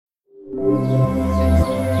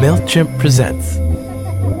MailChimp presents.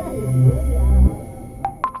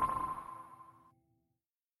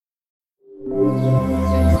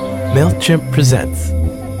 MailChimp presents.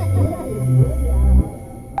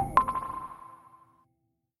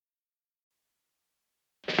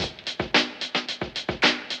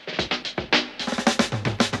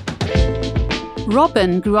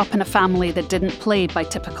 Robyn grew up in a family that didn't play by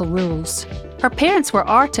typical rules. Her parents were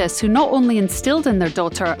artists who not only instilled in their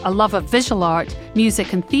daughter a love of visual art,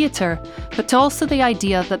 music and theatre, but also the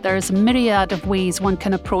idea that there is a myriad of ways one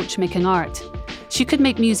can approach making art. She could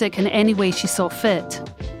make music in any way she saw fit.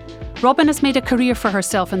 Robyn has made a career for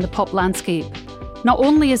herself in the pop landscape. Not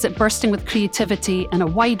only is it bursting with creativity and a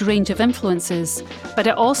wide range of influences, but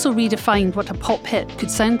it also redefined what a pop hit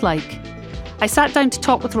could sound like. I sat down to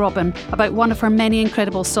talk with Robyn about one of her many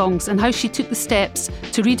incredible songs and how she took the steps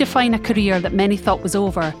to redefine a career that many thought was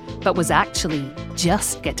over, but was actually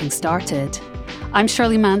just getting started. I'm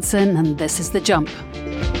Shirley Manson, and this is The Jump.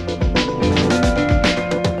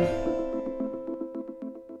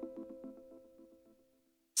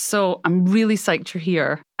 So I'm really psyched you're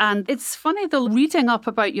here. And it's funny, though, reading up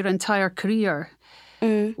about your entire career,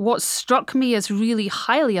 what struck me as really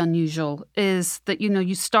highly unusual is that,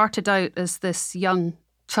 you started out as this young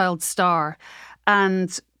child star.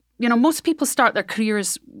 And, most people start their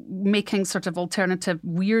careers making sort of alternative,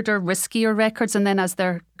 weirder, riskier records. And then as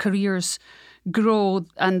their careers grow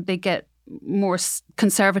and they get more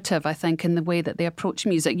conservative, I think, in the way that they approach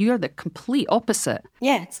music. You're the complete opposite.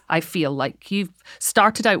 Yes. I feel like you've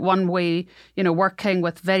started out one way, working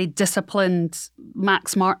with very disciplined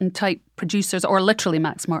Max Martin type producers, or literally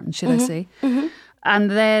Max Martin, should I say. Mm-hmm.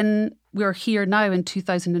 And then we're here now in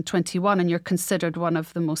 2021 and you're considered one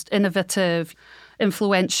of the most innovative,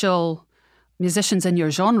 influential musicians in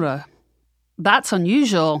your genre. That's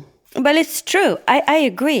unusual. But it's true. I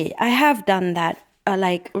agree. I have done that.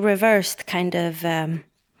 Reversed kind of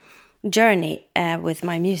journey with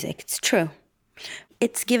my music. It's true.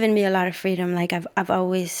 It's given me a lot of freedom. I've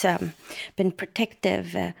always been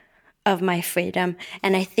protective of my freedom,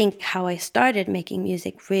 and I think how I started making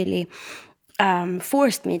music really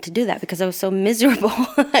forced me to do that because I was so miserable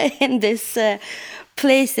in this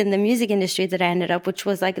place in the music industry that I ended up, which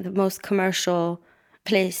was the most commercial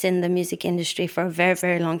place in the music industry for a very,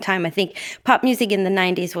 very long time. I think pop music in the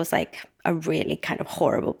 90s was a really kind of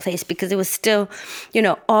horrible place because it was still,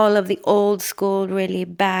 all of the old school, really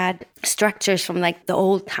bad structures from the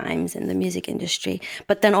old times in the music industry,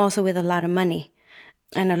 but then also with a lot of money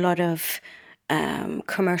and a lot of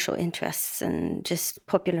commercial interests and just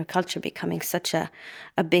popular culture becoming such a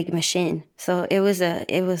big machine. So it was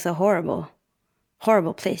a horrible,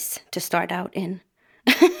 horrible place to start out in.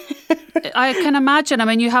 I can imagine. I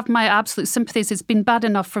mean, you have my absolute sympathies. It's been bad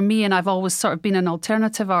enough for me, and I've always sort of been an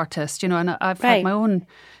alternative artist, and I've had my own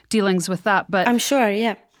dealings with that. But I'm sure,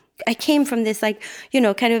 yeah. I came from this,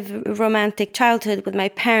 kind of romantic childhood with my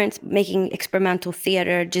parents making experimental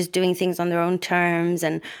theater, just doing things on their own terms.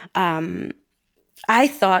 And I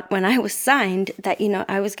thought when I was signed that,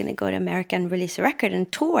 I was going to go to America and release a record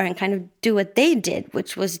and tour and kind of do what they did,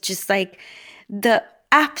 which was just the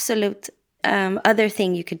absolute other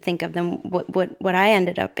thing you could think of than what I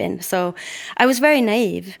ended up in. So I was very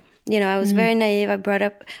naive. I was very naive. I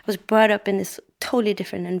was brought up in this totally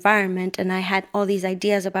different environment, and I had all these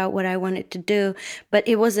ideas about what I wanted to do, but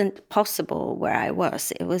it wasn't possible where I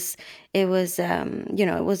was. It was it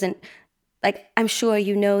wasn't I'm sure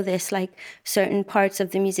this, certain parts of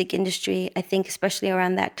the music industry, I think especially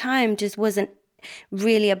around that time, just wasn't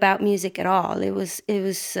really about music at all. It was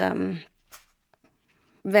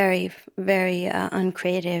very, very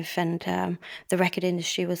uncreative, and the record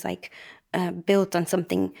industry was built on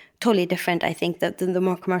something totally different. I think that the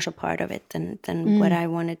more commercial part of it than what I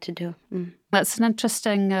wanted to do. That's an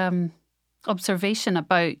interesting observation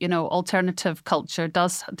about alternative culture.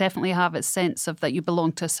 Does definitely have its sense of that you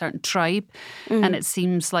belong to a certain tribe, and it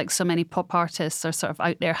seems like so many pop artists are sort of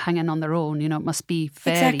out there hanging on their own. It must be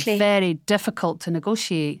very, very difficult to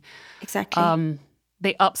negotiate. Exactly.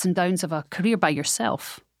 The ups and downs of a career by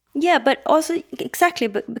yourself. Yeah, but also, exactly,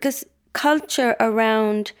 but because culture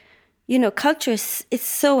around, culture is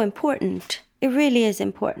so important. It really is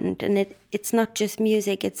important. And it's not just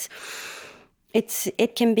music. It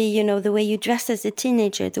can be, the way you dress as a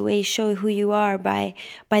teenager, the way you show who you are by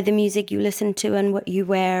the music you listen to and what you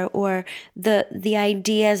wear, or the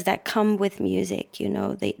ideas that come with music,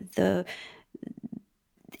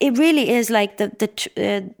 it really is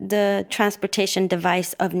the transportation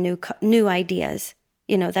device of new ideas.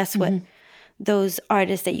 That's what those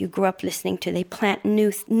artists that you grew up listening to, they plant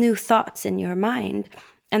new thoughts in your mind,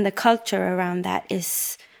 and the culture around that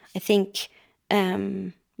is, I think,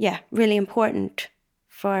 really important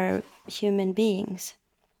for human beings.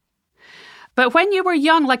 But when you were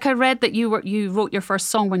young, like I read that you wrote your first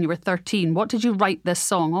song when you were 13. What did you write this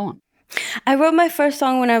song on? I wrote my first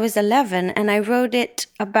song when I was 11, and I wrote it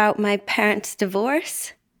about my parents'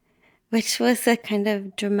 divorce, which was a kind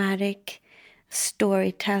of dramatic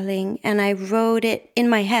storytelling. And I wrote it in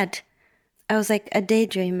my head. I was like a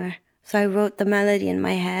daydreamer. So I wrote the melody in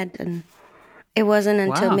my head, and it wasn't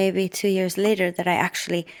until maybe 2 years later that I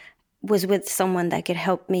actually was with someone that could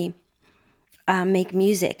help me make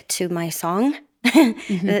music to my song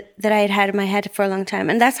that I had had in my head for a long time.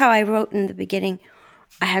 And that's how I wrote in the beginning.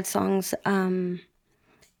 I had songs in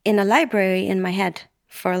a library in my head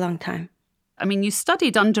for a long time. I mean, you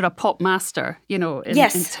studied under a pop master, you know, in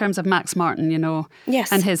terms of Max Martin, you know,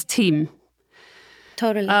 and his team.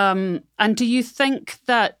 Totally. And do you think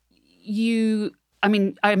that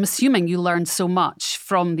I'm assuming you learned so much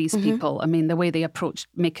from these people. I mean, the way they approached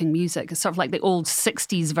making music is sort of like the old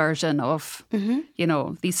 60s version of, you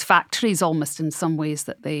know, these factories almost in some ways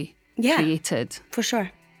that they created. For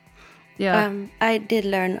sure. Yeah. I did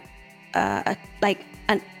learn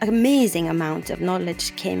an amazing amount of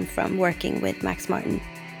knowledge came from working with Max Martin.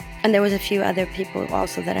 And there was a few other people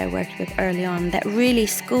also that I worked with early on that really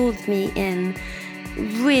schooled me in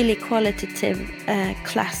really qualitative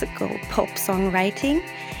classical pop songwriting,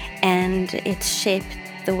 and it shaped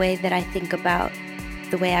the way that I think about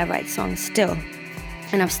the way I write songs still,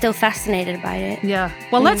 and I'm still fascinated by it. Yeah.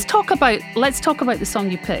 Well, let's talk about the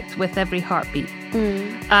song you picked, With Every Heartbeat.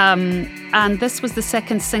 And this was the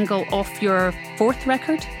second single off your fourth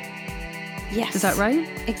record. Yes. Is that right?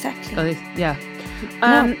 Exactly. Yeah.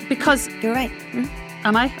 No, because you're right.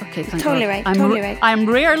 Am I? Okay, thank totally God. right. Totally right. I'm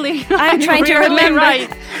rarely. I'm trying to remember. Right.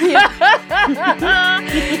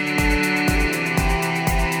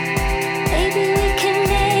 Maybe we can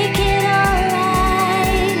make it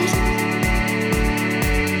alright.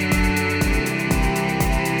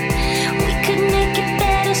 We could make it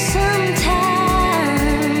better sometime.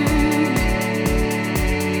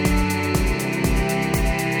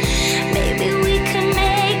 Maybe we could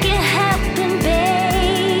make it happen, baby.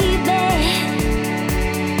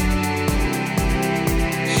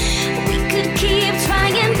 We could keep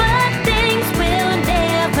trying, but things will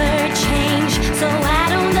never change. So I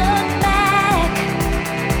don't look back.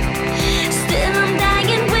 Still I'm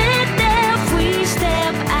dying with every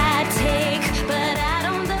step I take, but I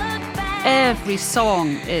don't look back. Every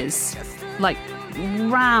song is like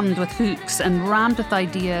rammed with hooks and rammed with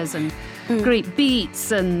ideas and great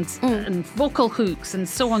beats and vocal hooks and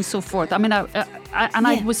so on and so forth. I mean, I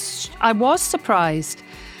was surprised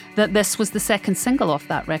that this was the second single off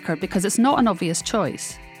that record, because it's not an obvious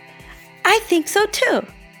choice. I think so too.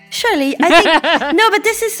 Surely, I think no, but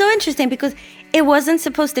this is so interesting because it wasn't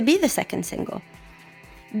supposed to be the second single.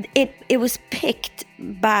 It was picked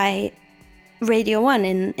by Radio 1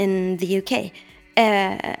 in the UK.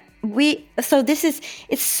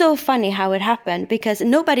 It's so funny how it happened, because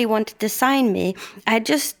nobody wanted to sign me. I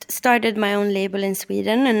just started my own label in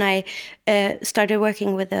Sweden, and I started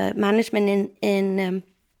working with a management in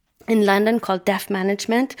London called Def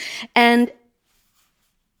Management, and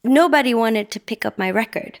nobody wanted to pick up my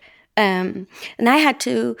record. And I had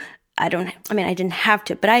to, I didn't have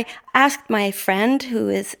to, but I asked my friend who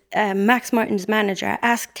is Max Martin's manager, I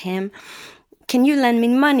asked him, can you lend me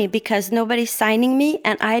money, because nobody's signing me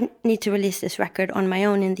and I need to release this record on my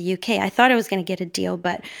own in the UK. I thought I was going to get a deal,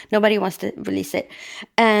 but nobody wants to release it.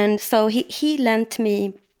 And so he lent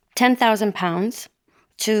me £10,000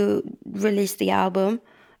 to release the album.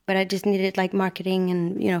 But I just needed like marketing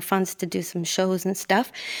and, you know, funds to do some shows and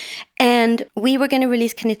stuff. And we were going to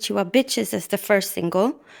release Konnichiwa Bitches as the first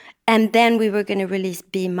single. And then we were going to release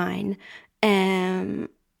Be Mine,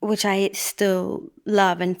 which I still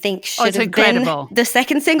love and think should have been the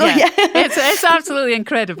second single. Yeah. It's absolutely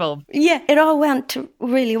incredible. Yeah, it all went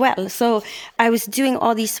really well. So I was doing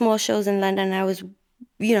all these small shows in London. I was,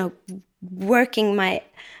 you know, working my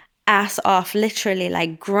ass off, literally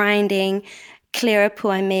like grinding. Clear Up, who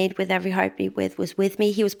I made With Every Heartbeat was with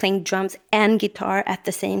me. He was playing drums and guitar at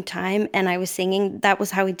the same time, and I was singing. That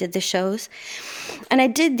was how we did the shows. And I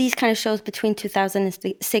did these kind of shows between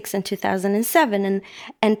 2006 and 2007,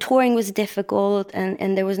 and touring was difficult,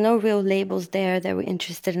 and there was no real labels there that were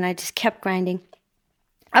interested, and I just kept grinding.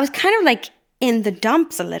 I was kind of like in the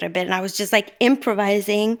dumps a little bit, and I was just like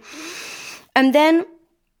improvising. And then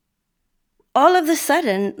all of a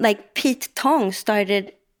sudden, like Pete Tong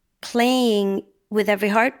started playing With Every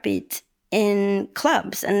Heartbeat in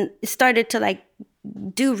clubs, and it started to like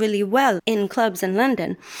do really well in clubs in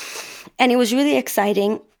London. And it was really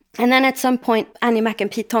exciting. And then at some point, Annie Mac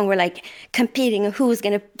and Pete Tong were like competing on who was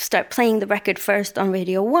going to start playing the record first on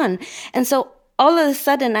Radio 1. And so all of a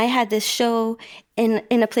sudden, I had this show in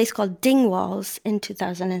a place called Dingwalls in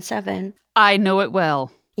 2007. I know it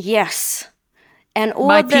well. Yes. And all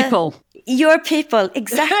My people. Your people,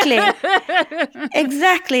 exactly.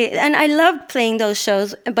 Exactly. And I loved playing those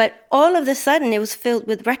shows, but all of a sudden it was filled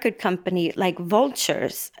with record company like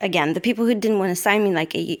vultures. Again, the people who didn't want to sign me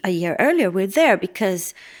like a year earlier were there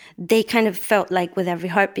because they kind of felt like With Every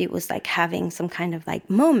Heartbeat was like having some kind of like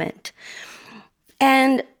moment.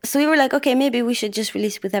 And so we were like, okay, maybe we should just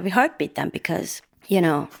release With Every Heartbeat then, because, you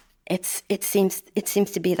know, it seems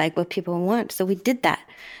to be like what people want. So we did that.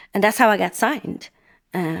 And that's how I got signed.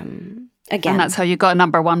 Again. And that's how you got a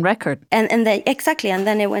 #1 record. And then, exactly. And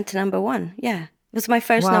then it went to #1. Yeah. It was my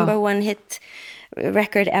first #1 hit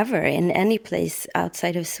record ever in any place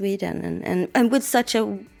outside of Sweden. And with such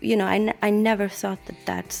a, you know, I never thought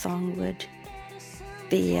that song would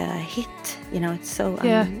be a hit. You know, it's so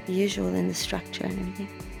unusual in the structure and everything.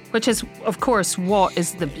 Which is, of course, what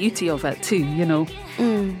is the beauty of it too, you know.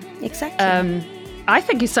 Exactly. I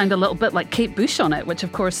think you sound a little bit like Kate Bush on it, which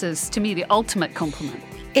of course is, to me, the ultimate compliment.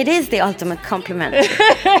 It is the ultimate compliment.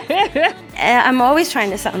 I'm always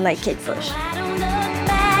trying to sound like Kate Bush. I don't look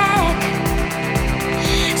back.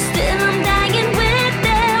 Still I'm dying with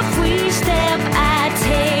every step I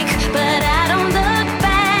take, but I don't look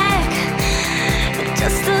back.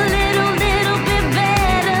 Just a little bit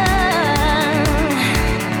better.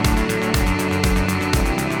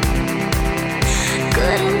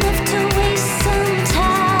 Good enough to waste some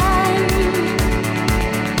time.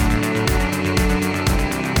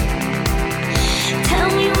 Tell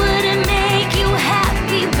me, would it make you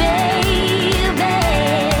happy, baby?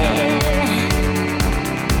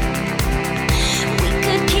 We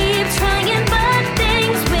could keep trying, but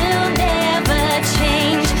things will never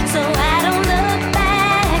change. So I don't look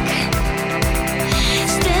back.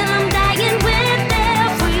 Still I'm dying with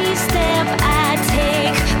every step I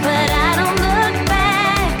take, but I don't look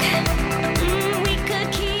back. We could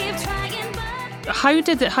keep trying, but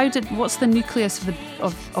What's the nucleus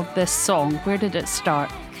of this song? Where did it start?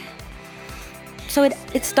 So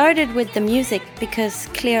it started with the music because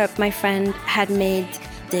Clear Up, my friend, had made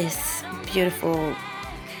this beautiful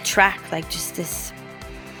track, like just this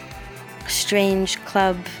strange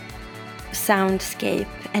club soundscape.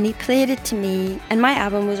 And he played it to me, and my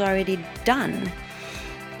album was already done.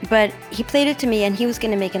 But he played it to me, and he was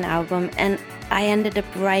going to make an album, and I ended up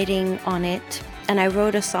writing on it. And I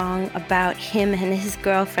wrote a song about him and his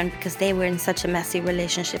girlfriend because they were in such a messy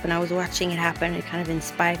relationship, and I was watching it happen. It kind of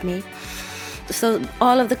inspired me. So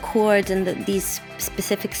all of the chords and these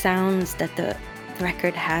specific sounds that the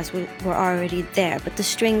record has were already there, but the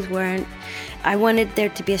strings weren't. I wanted there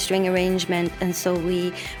to be a string arrangement, and so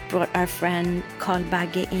we brought our friend Carl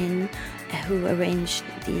Bagge in, who arranged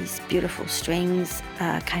these beautiful strings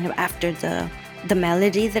kind of after the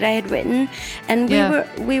melody that I had written. And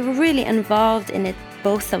we were really involved in it,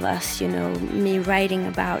 both of us, you know, me writing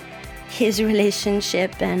about his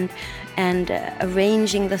relationship and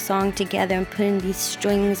arranging the song together and putting these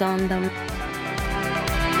strings on them.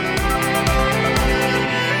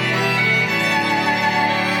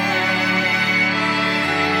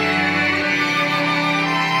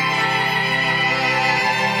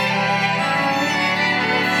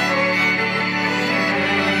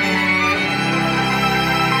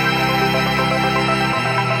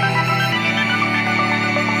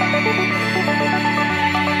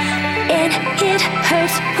 it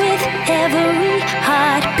hurts with every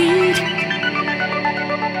heartbeat.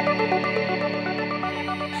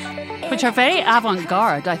 Which are very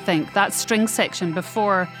avant-garde, I think. That string section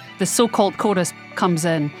before the so-called chorus comes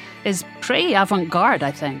in is pretty avant-garde,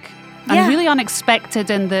 I think. And Yeah. really unexpected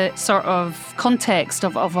in the sort of context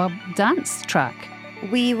of a dance track.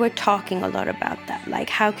 We were talking a lot about that. Like,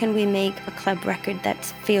 how can we make a club record that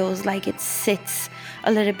feels like it sits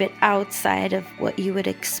a little bit outside of what you would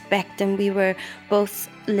expect? And we were both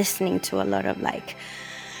listening to a lot of like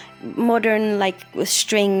modern like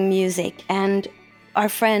string music. And our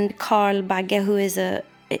friend Carl Bagge, who is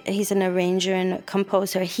he's an arranger and a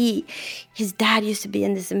composer. His dad used to be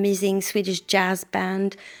in this amazing Swedish jazz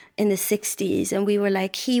band in the 60s. And we were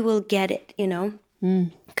like, he will get it, you know?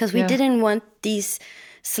 Because we didn't want these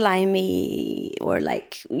slimy or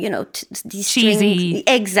like, you know, these Cheesy. strings.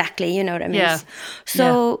 Exactly, you know what I mean? Yeah.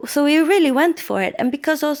 So we really went for it. And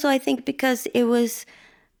because also, I think because it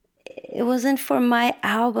wasn't for my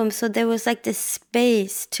album, so there was like this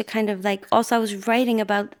space to kind of like, also I was writing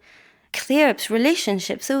about Clearup's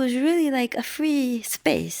relationship, so it was really like a free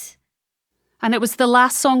space. And it was the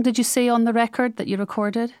last song, did you say, on the record that you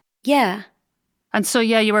recorded? Yeah. And so,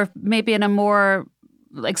 yeah, you were maybe in a more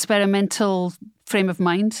experimental frame of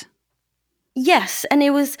mind. Yes, and it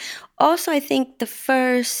was also, I think, the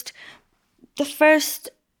first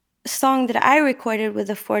song that I recorded with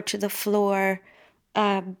a 4-to-the-floor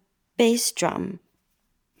bass drum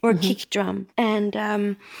or kick drum,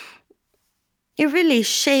 and it really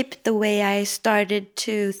shaped the way I started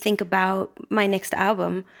to think about my next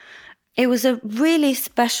album. It was a really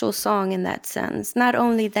special song in that sense. Not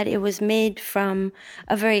only that it was made from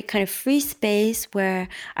a very kind of free space where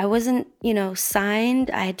I wasn't,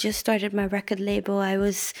 signed. I had just started my record label. I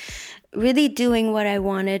was really doing what I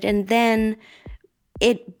wanted. And then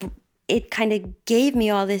it kind of gave me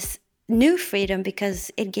all this new freedom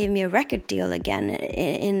because it gave me a record deal again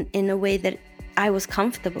in a way that I was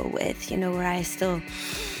comfortable with, where I still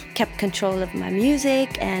kept control of my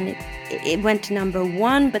music, and it went to number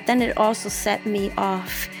one, but then it also set me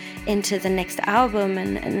off into the next album,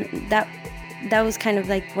 and that was kind of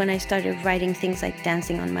like when I started writing things like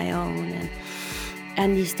Dancing on My Own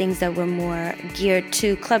and these things that were more geared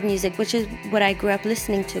to club music, which is what I grew up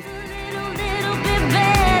listening to.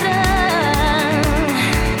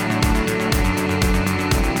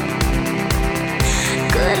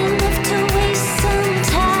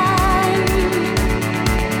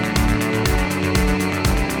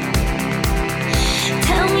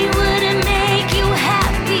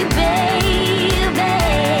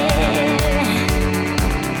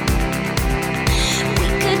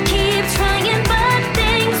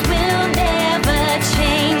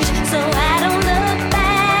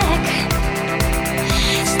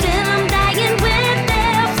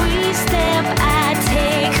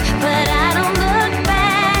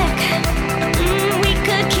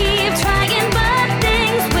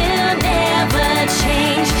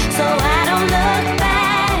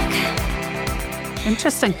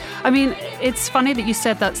 Interesting. I mean, it's funny that you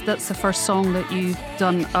said that's the first song that you've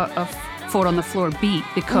done a 4-on-the-floor beat,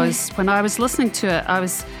 because when I was listening to it, I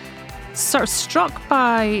was sort of struck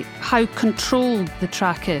by how controlled the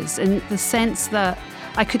track is, in the sense that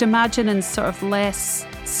I could imagine in sort of less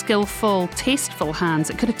skillful, tasteful hands,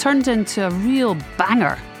 it could have turned into a real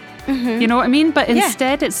banger. You know what I mean? But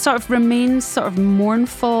instead it sort of remains sort of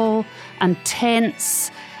mournful and tense.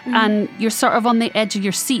 And you're sort of on the edge of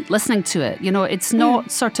your seat listening to it. It's not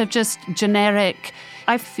sort of just generic.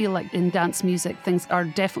 I feel like in dance music, things are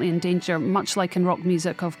definitely in danger, much like in rock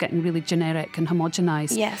music, of getting really generic and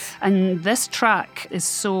homogenized. Yes. And this track is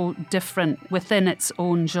so different within its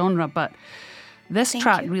own genre. But this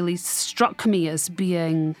track really struck me as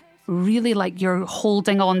being really like you're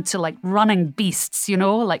holding on to like running beasts,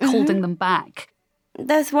 like holding them back.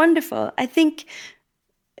 That's wonderful. I think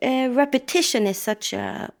repetition is such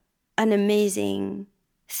an amazing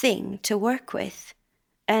thing to work with.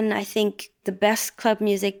 And I think the best club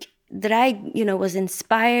music that I, was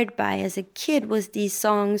inspired by as a kid was these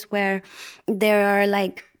songs where there are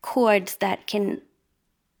like chords that can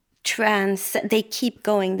they keep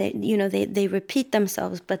going. They repeat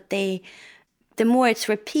themselves, but the more it's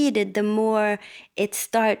repeated, the more it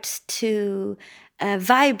starts to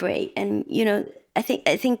vibrate. And, I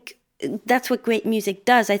think that's what great music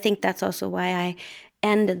does. I think that's also why I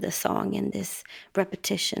ended the song in this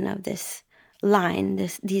repetition of this line,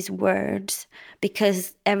 these words,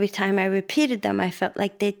 because every time I repeated them, I felt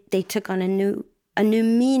like they took on a new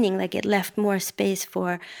meaning, like it left more space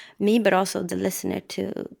for me, but also the listener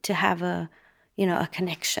to have a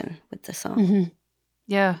connection with the song. Mm-hmm.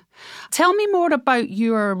 Yeah. Tell me more about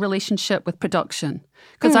your relationship with production,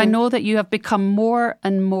 because I know that you have become more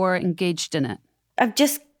and more engaged in it. I've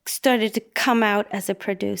just started to come out as a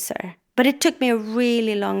producer, but it took me a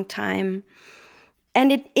really long time.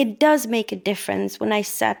 And it does make a difference when I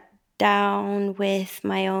sat down with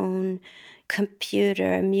my own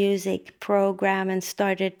computer music program and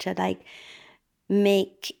started to like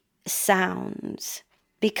make sounds,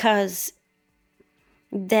 because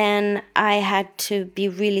then I had to be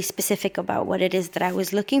really specific about what it is that I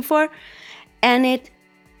was looking for. And it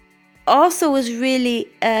also was really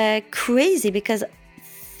crazy, because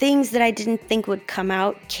things that I didn't think would come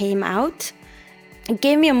out came out. It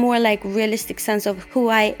gave me a more like realistic sense of who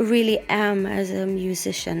I really am as a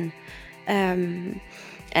musician. And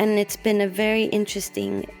it's been a very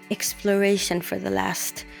interesting exploration for the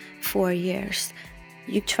last 4 years.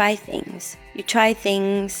 You try things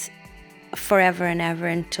forever and ever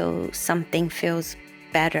until something feels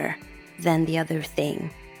better than the other thing.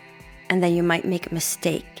 And then you might make a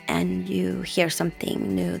mistake and you hear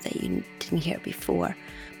something new that you didn't hear before.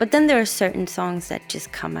 But then there are certain songs that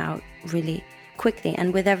just come out really quickly.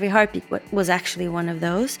 And With Every Heartbeat was actually one of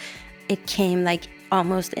those. It came like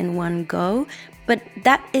almost in one go, But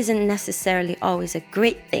that isn't necessarily always a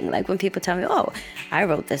great thing. Like when people tell me, oh, I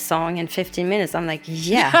wrote this song in 15 minutes. I'm like,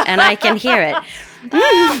 yeah, and I can hear it.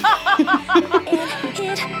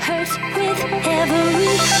 It hurts with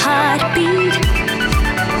every heartbeat.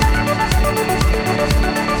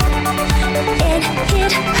 It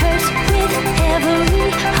hurts with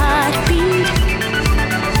every heartbeat.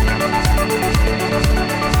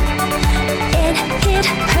 It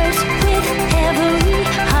hurts with every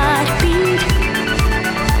heartbeat.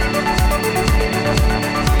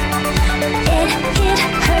 It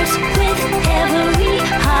hurts with every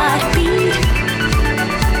heartbeat.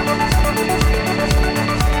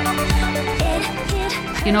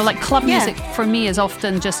 You know, like club music for me is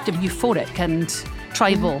often just euphoric and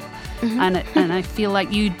tribal. And I feel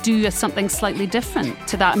like you do something slightly different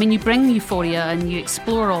to that. I mean, you bring euphoria and you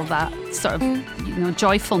explore all that sort of,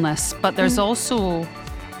 joyfulness. But there's also,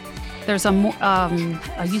 there's a more,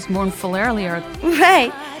 I used mournful earlier.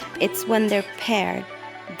 Right. It's when they're paired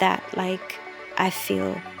that, like, I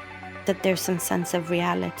feel that there's some sense of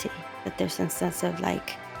reality, that there's some sense of,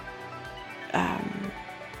 like,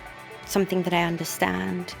 something that I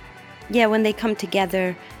understand. Yeah, when they come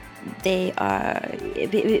together,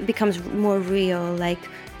 it becomes more real, like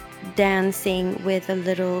dancing with a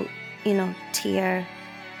little, tear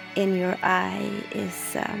in your eye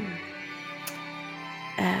is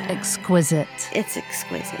exquisite. It's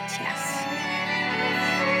exquisite, yes.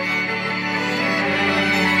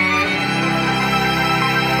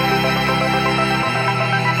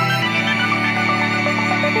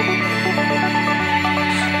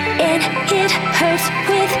 It hurts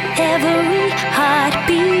with every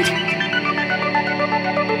heartbeat.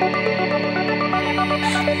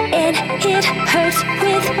 It hurts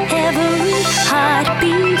with every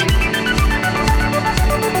heartbeat.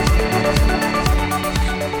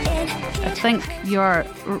 I think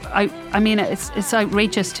I mean, it's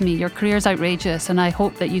outrageous to me. Your career's outrageous, and I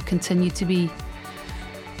hope that you continue to be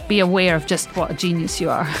aware of just what a genius you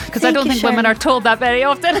are, because I don't think women are told that very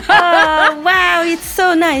often. Oh, wow, it's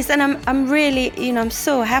so nice, and I'm really, I'm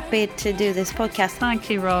so happy to do this podcast. Thank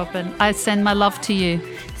you, Robyn. I send my love to you.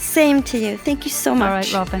 Same to you. Thank you so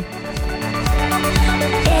much. All right, Robyn.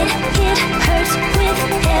 It hurts with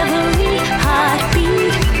every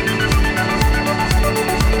heartbeat.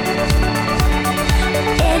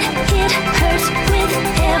 It hurts with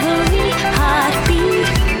every heartbeat.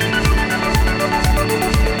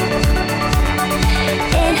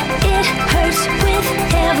 It hurts with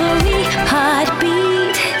every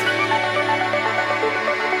heartbeat.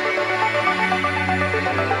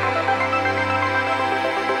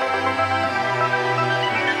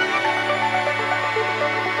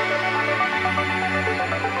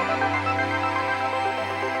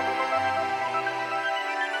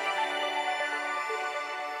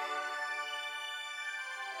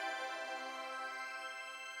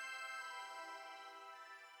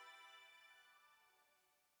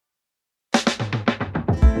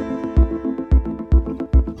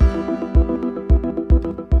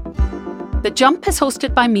 The Jump is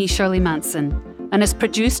hosted by me, Shirley Manson, and is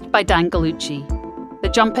produced by Dan Gallucci. The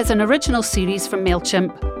Jump is an original series from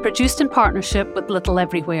MailChimp, produced in partnership with Little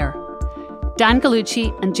Everywhere. Dan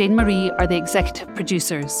Gallucci and Jane Marie are the executive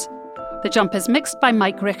producers. The Jump is mixed by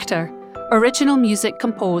Mike Richter, original music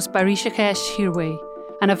composed by Rishikesh Hirway,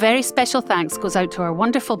 and a very special thanks goes out to our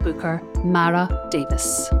wonderful booker, Mara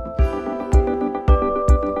Davis.